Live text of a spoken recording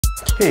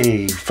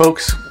Hey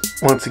folks,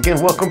 once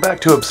again welcome back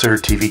to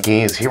Absurd TV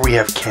Games. Here we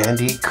have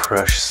Candy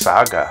Crush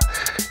Saga.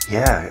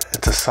 Yeah,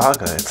 it's a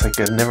saga. It's like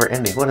a never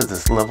ending. What is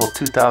this, level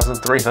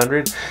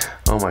 2300?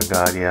 Oh my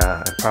god,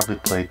 yeah, I probably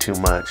played too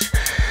much.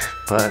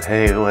 But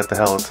hey, what the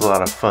hell, it's a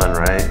lot of fun,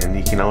 right? And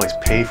you can always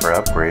pay for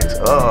upgrades.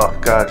 Oh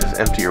god, just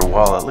empty your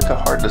wallet. Look how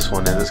hard this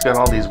one is. It's got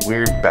all these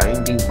weird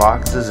binding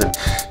boxes, and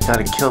you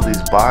gotta kill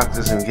these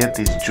boxes and get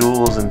these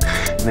jewels, and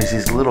there's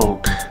these little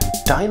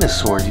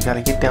dinosaurs you got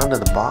to get down to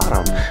the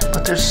bottom.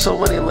 But there's so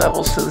many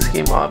levels to this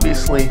game,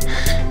 obviously.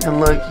 And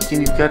look,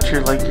 you've got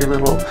your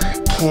little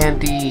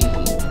candy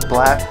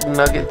black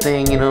nugget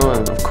thing, you know,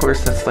 and of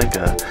course that's like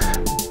a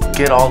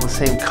get all the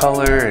same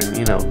color, and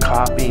you know,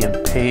 copy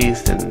and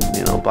paste, and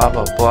you know, blah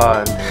blah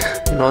blah.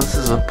 And you know, this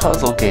is a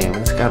puzzle game.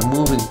 It's got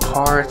moving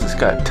parts, it's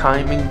got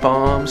timing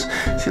bombs.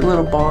 See,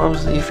 little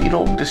bombs, if you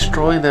don't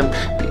destroy them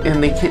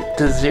and they hit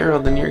to zero,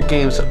 then your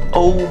game's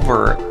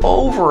over,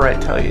 I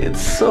tell you. It's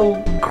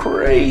so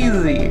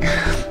crazy.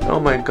 Oh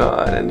my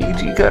god. And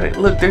you gotta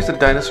look, there's a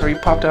dinosaur, he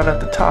popped out at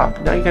the top.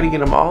 Now you gotta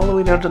get him all the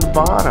way down to the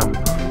bottom.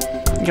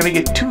 You gotta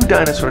get 2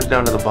 dinosaurs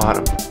down to the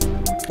bottom.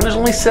 There's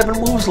only 7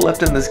 moves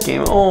left in this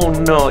game. Oh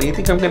no, you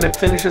think I'm gonna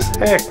finish this?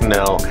 Heck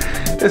no.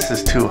 This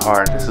is too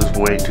hard. This is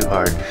way too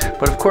hard.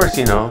 But of course,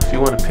 you know, if you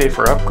want to pay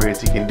for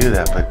upgrades, you can do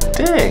that. But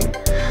dang,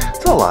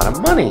 it's a lot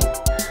of money.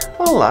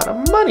 A lot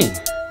of money.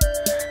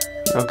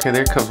 Okay,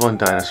 there comes one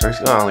dinosaur.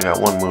 Oh, I only got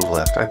 1 move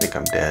left. I think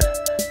I'm dead.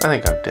 I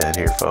think I'm dead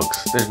here,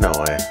 folks. There's no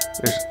way.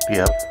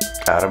 Yep,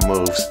 out of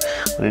moves.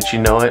 Wouldn't you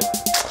know it?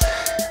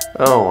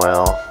 Oh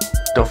well.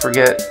 Don't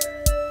forget,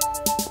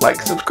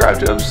 like, subscribe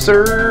to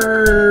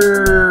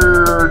Absurd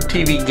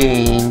TV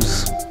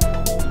Games.